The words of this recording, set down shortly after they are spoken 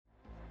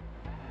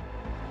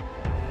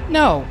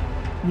No.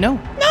 No.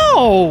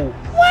 No!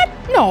 What?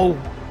 No.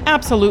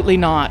 Absolutely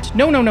not.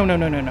 No.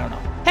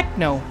 Heck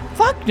no.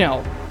 Fuck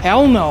no.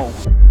 Hell no.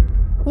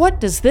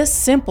 What does this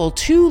simple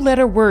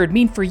 2-letter word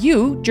mean for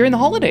you during the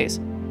holidays?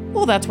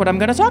 Well, that's what I'm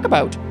going to talk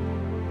about.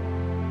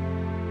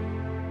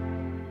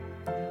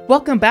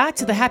 Welcome back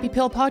to the Happy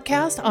Pill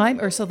Podcast. I'm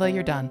Ursula,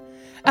 you're done.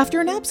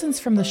 After an absence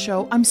from the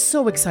show, I'm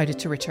so excited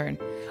to return.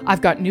 I've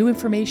got new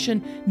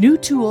information, new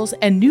tools,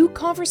 and new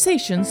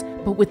conversations,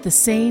 but with the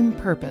same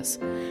purpose: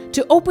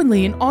 to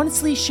openly and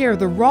honestly share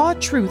the raw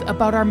truth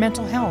about our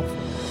mental health.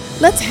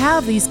 Let's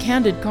have these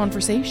candid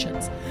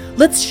conversations.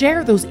 Let's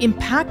share those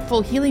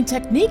impactful healing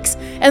techniques,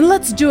 and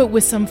let's do it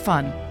with some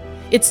fun.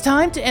 It's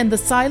time to end the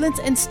silence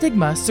and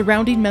stigma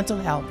surrounding mental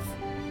health.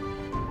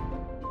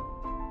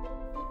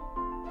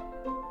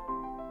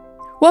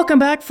 Welcome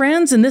back,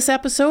 friends. In this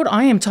episode,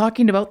 I am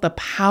talking about the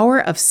power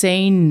of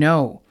saying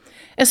no,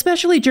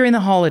 especially during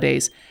the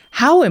holidays.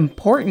 How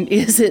important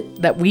is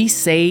it that we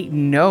say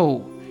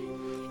no?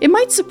 It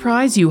might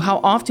surprise you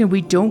how often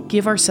we don't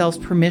give ourselves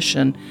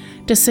permission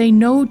to say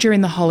no during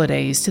the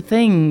holidays to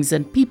things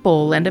and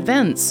people and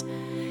events,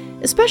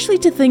 especially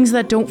to things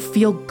that don't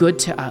feel good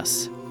to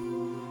us.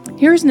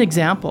 Here's an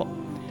example.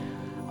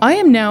 I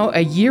am now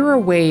a year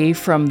away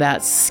from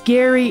that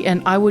scary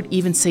and I would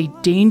even say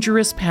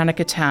dangerous panic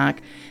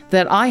attack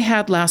that I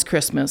had last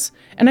Christmas.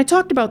 And I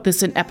talked about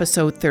this in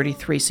episode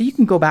 33, so you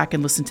can go back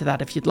and listen to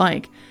that if you'd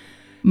like.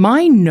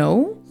 My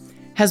no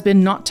has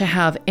been not to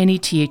have any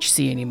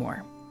THC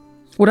anymore.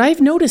 What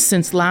I've noticed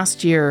since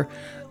last year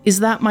is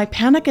that my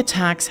panic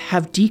attacks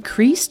have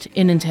decreased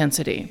in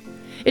intensity.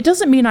 It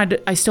doesn't mean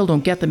I still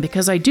don't get them,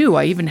 because I do.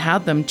 I even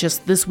had them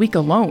just this week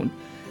alone.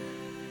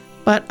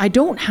 But I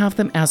don't have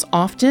them as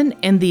often,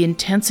 and the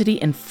intensity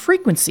and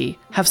frequency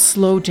have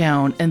slowed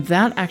down, and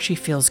that actually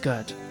feels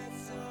good.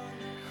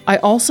 I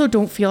also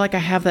don't feel like I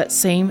have that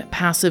same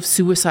passive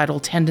suicidal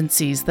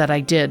tendencies that I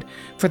did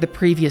for the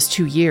previous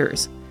 2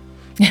 years.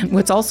 And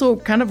what's also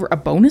kind of a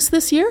bonus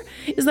this year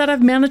is that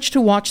I've managed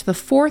to watch the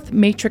 4th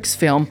Matrix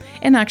film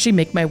and actually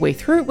make my way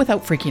through it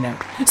without freaking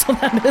out. So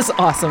that is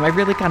awesome. I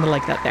really kind of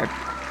like that there.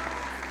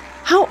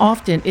 How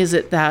often is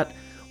it that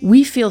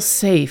we feel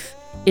safe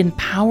and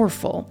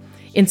powerful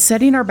in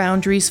setting our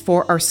boundaries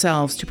for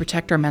ourselves to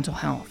protect our mental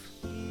health?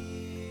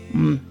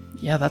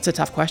 Yeah, that's a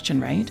tough question,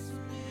 right?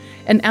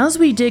 And as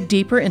we dig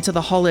deeper into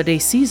the holiday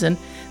season,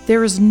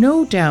 there is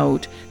no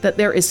doubt that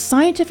there is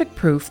scientific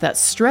proof that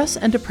stress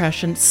and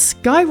depression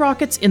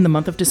skyrockets in the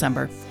month of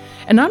December.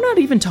 And I'm not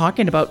even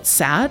talking about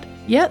SAD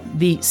yet,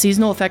 the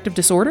seasonal affective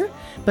disorder,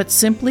 but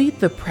simply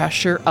the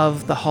pressure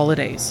of the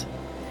holidays.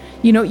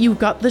 You know, you've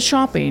got the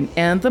shopping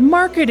and the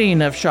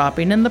marketing of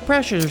shopping and the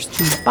pressures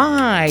to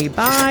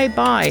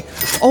buy,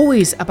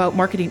 always about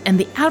marketing, and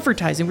the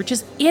advertising, which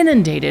is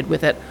inundated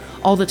with it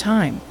all the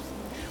time.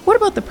 What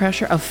about the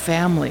pressure of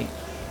family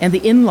and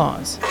the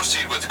in-laws?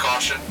 Proceed with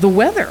caution. The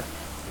weather,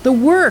 the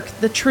work,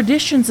 the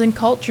traditions and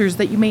cultures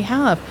that you may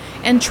have,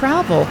 and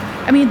travel.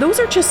 I mean, those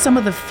are just some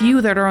of the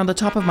few that are on the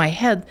top of my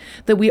head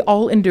that we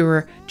all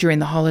endure during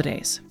the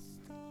holidays.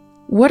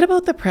 What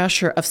about the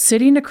pressure of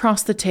sitting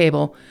across the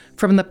table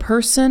from the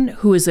person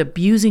who is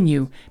abusing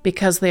you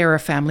because they are a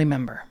family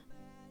member?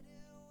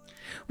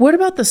 What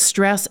about the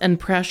stress and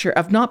pressure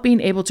of not being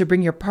able to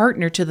bring your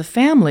partner to the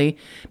family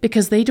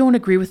because they don't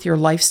agree with your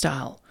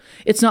lifestyle?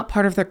 It's not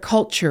part of their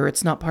culture.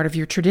 It's not part of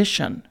your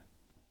tradition.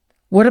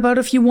 What about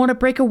if you want to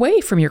break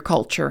away from your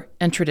culture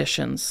and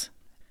traditions?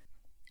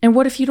 And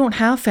what if you don't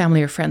have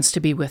family or friends to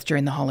be with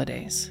during the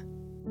holidays?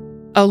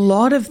 A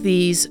lot of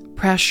these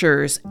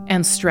pressures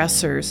and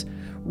stressors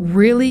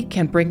really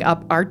can bring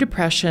up our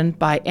depression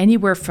by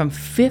anywhere from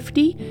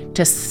 50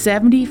 to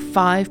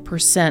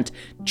 75%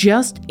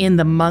 just in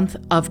the month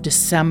of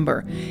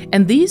December.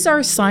 And these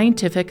are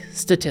scientific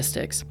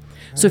statistics.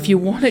 So if you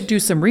want to do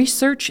some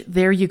research,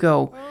 there you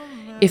go.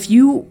 If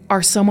you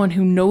are someone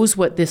who knows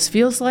what this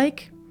feels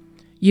like,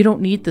 you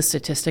don't need the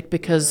statistic,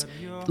 because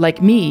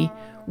like me,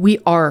 we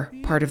are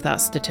part of that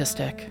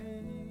statistic.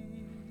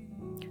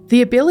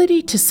 The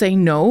ability to say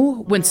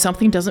no when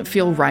something doesn't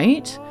feel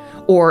right,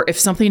 or if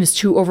something is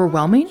too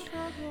overwhelming,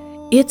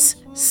 it's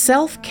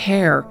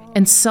self-care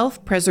and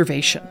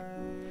self-preservation.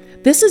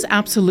 This is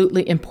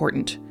absolutely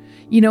important.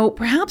 You know,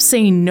 perhaps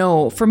saying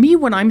no, for me,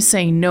 when I'm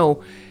saying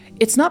no,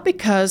 it's not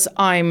because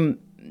I'm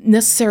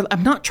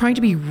not trying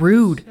to be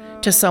rude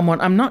to someone.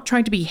 I'm not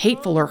trying to be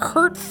hateful or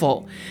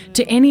hurtful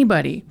to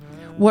anybody.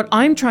 What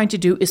I'm trying to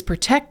do is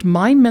protect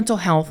my mental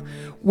health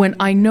when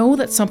I know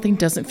that something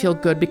doesn't feel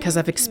good because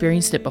I've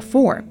experienced it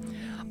before.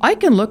 I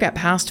can look at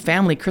past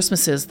family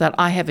Christmases that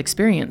I have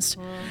experienced.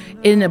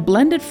 In a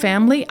blended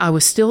family, I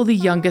was still the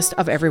youngest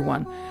of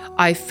everyone.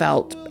 I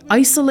felt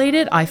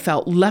isolated. I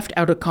felt left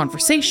out of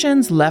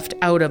conversations, left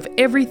out of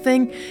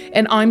everything,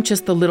 and I'm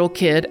just the little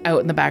kid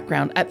out in the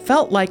background. It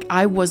felt like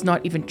I was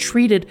not even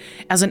treated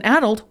as an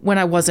adult when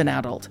I was an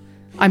adult.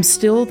 I'm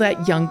still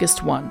that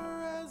youngest one.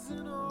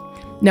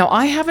 Now,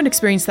 I haven't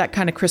experienced that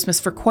kind of Christmas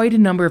for quite a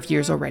number of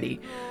years already.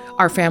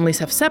 Our families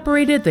have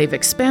separated, they've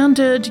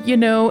expanded,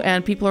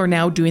 and people are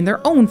now doing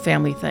their own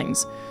family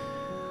things.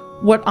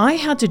 What I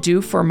had to do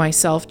for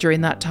myself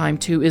during that time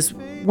too is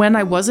when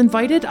I was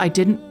invited, I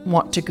didn't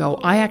want to go.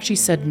 I actually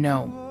said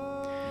no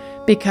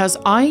because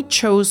I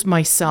chose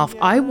myself.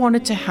 I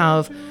wanted to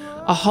have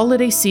a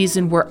holiday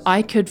season where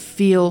I could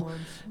feel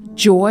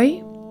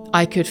joy.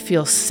 I could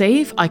feel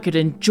safe. I could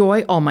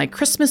enjoy all my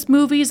Christmas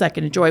movies. I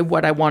could enjoy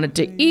what I wanted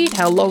to eat.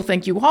 Hello,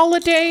 thank you,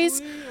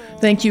 holidays.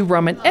 Thank you,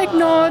 rum and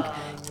eggnog.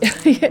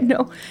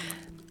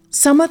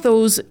 Some of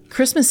those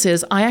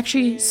Christmases I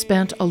actually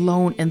spent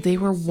alone, and they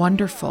were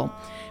wonderful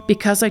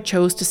because I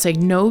chose to say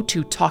no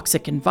to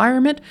toxic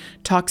environment,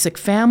 toxic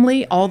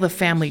family, all the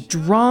family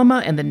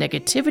drama and the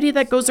negativity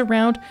that goes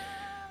around.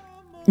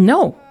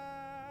 No,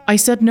 I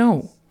said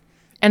no,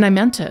 and I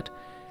meant it.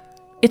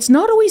 It's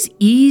not always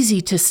easy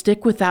to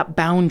stick with that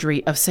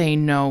boundary of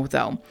saying no,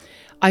 though.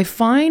 I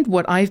find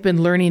what I've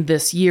been learning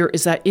this year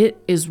is that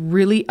it is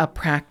really a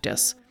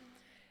practice.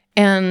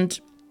 And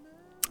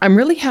I'm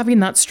really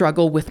having that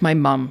struggle with my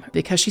mom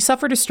because she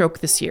suffered a stroke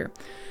this year.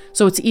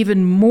 So it's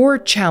even more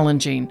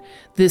challenging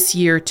this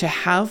year to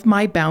have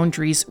my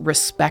boundaries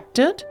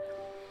respected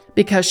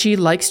because she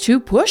likes to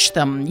push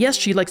them. Yes,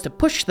 she likes to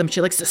push them.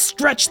 She likes to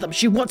stretch them.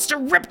 She wants to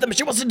rip them.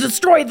 She wants to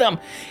destroy them.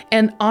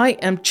 And I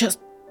am just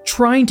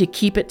trying to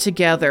keep it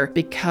together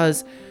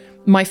because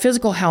my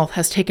physical health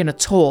has taken a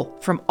toll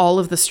from all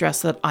of the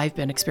stress that I've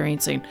been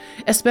experiencing,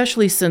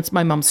 especially since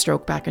my mom's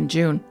stroke back in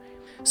June.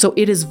 So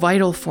it is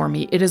vital for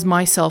me. It is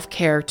my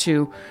self-care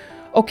to,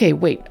 okay,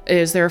 wait,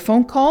 is there a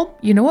phone call?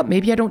 You know what?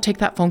 Maybe I don't take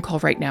that phone call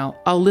right now.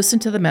 I'll listen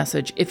to the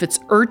message. If it's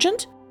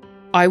urgent,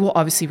 I will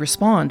obviously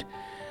respond.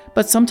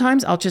 But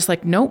sometimes I'll just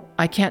nope,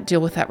 I can't deal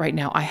with that right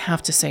now. I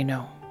have to say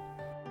no.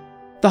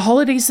 The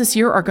holidays this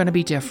year are going to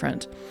be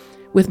different.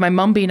 With my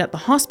mom being at the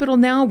hospital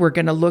now, we're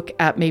going to look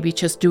at maybe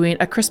just doing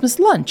a Christmas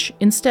lunch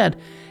instead.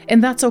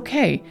 And that's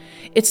okay.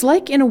 It's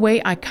like, in a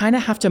way, I kind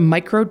of have to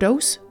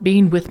microdose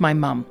being with my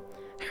mom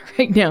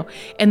right now.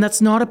 And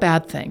that's not a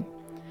bad thing.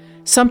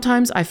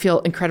 Sometimes I feel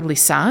incredibly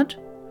sad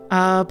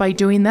by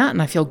doing that,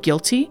 and I feel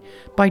guilty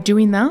by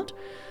doing that.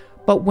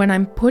 But when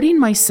I'm putting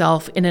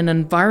myself in an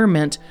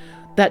environment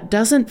that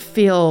doesn't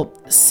feel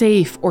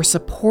safe or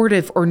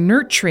supportive or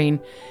nurturing,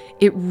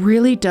 it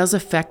really does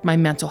affect my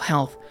mental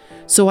health.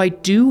 So I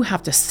do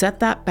have to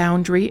set that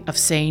boundary of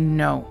saying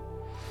no.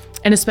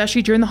 And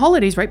especially during the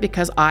holidays, right?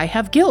 Because I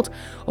have guilt.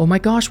 Oh my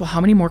gosh, well,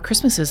 how many more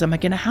Christmases am I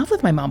going to have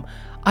with my mom?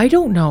 I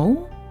don't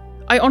know.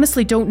 I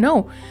honestly don't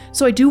know.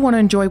 So I do want to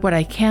enjoy what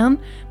I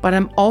can, but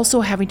I'm also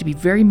having to be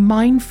very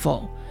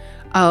mindful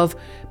of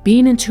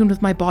being in tune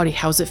with my body.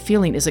 How's it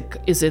feeling? Is it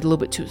a little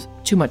bit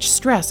too much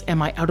stress?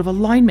 Am I out of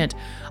alignment?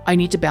 I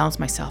need to balance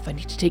myself. I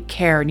need to take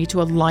care. I need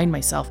to align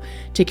myself,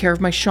 take care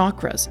of my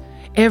chakras,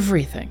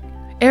 everything,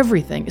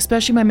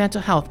 especially my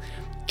mental health.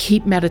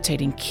 Keep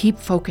meditating, keep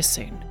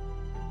focusing.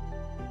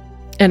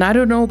 And I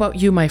don't know about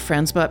you, my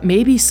friends, but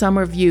maybe some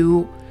of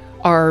you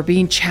are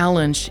being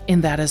challenged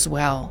in that as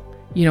well.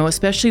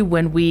 Especially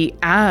when we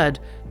add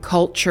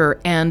culture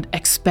and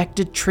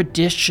expected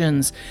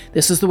traditions.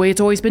 This is the way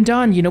it's always been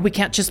done. We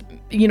can't just,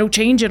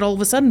 change it all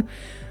of a sudden.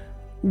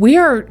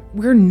 We're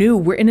new.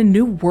 We're in a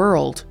new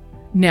world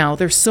now.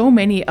 There's so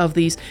many of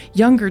these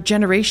younger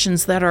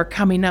generations that are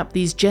coming up,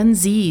 these Gen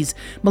Zs,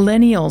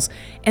 millennials,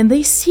 and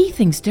they see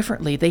things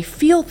differently. They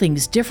feel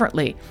things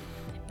differently.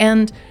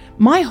 And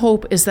my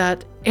hope is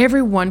that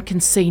everyone can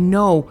say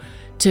no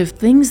to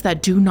things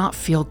that do not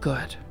feel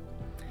good.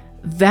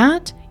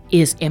 That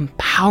is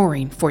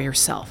empowering for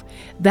yourself.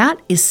 That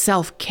is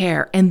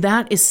self-care, and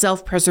that is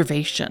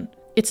self-preservation.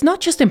 It's not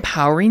just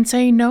empowering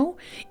saying no,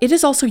 it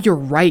is also your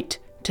right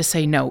to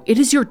say no. It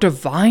is your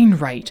divine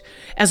right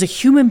as a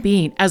human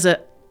being, as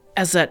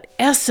an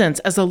essence,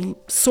 as a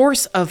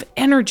source of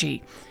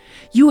energy.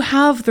 You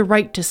have the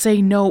right to say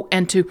no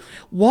and to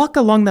walk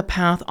along the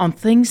path on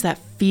things that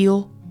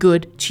feel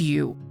good to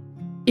you.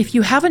 If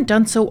you haven't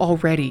done so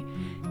already,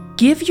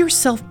 give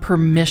yourself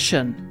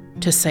permission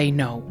to say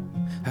no.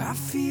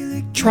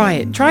 Try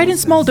it. Try it in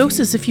small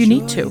doses if you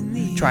need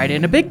to. Try it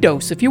in a big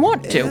dose if you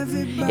want to.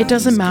 It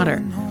doesn't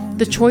matter.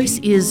 The choice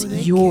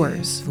is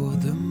yours.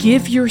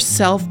 Give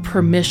yourself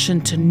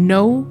permission to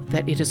know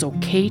that it is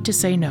okay to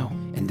say no.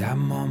 And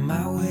I'm on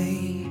my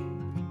way,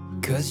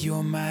 'cause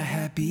you're my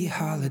happy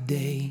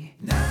holiday.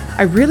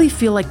 I really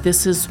feel like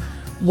this is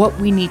what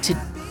we need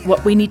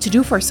to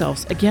do for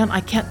ourselves. Again, I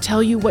can't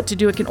tell you what to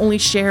do. I can only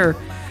share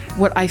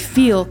what I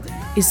feel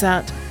is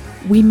that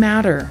we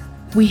matter.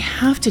 We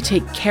have to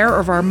take care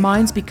of our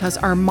minds because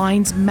our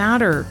minds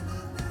matter.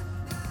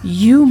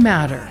 You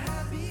matter.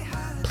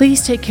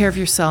 Please take care of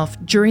yourself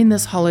during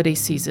this holiday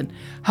season.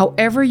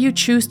 However you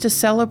choose to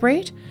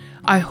celebrate,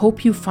 I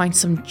hope you find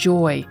some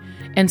joy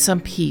and some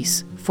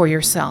peace for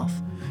yourself.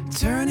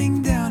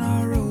 Turning down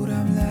our road,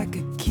 I'm like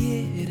a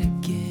kid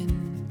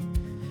again.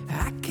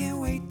 I can't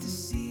wait to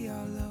see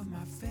all of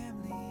my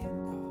family.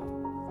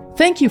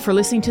 Thank you for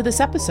listening to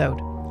this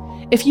episode.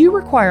 If you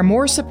require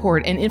more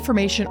support and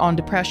information on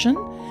depression,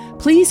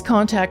 please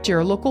contact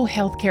your local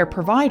healthcare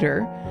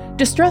provider,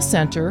 distress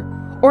center,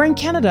 or in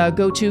Canada,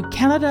 go to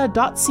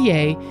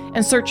canada.ca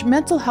and search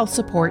mental health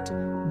support,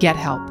 get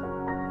help.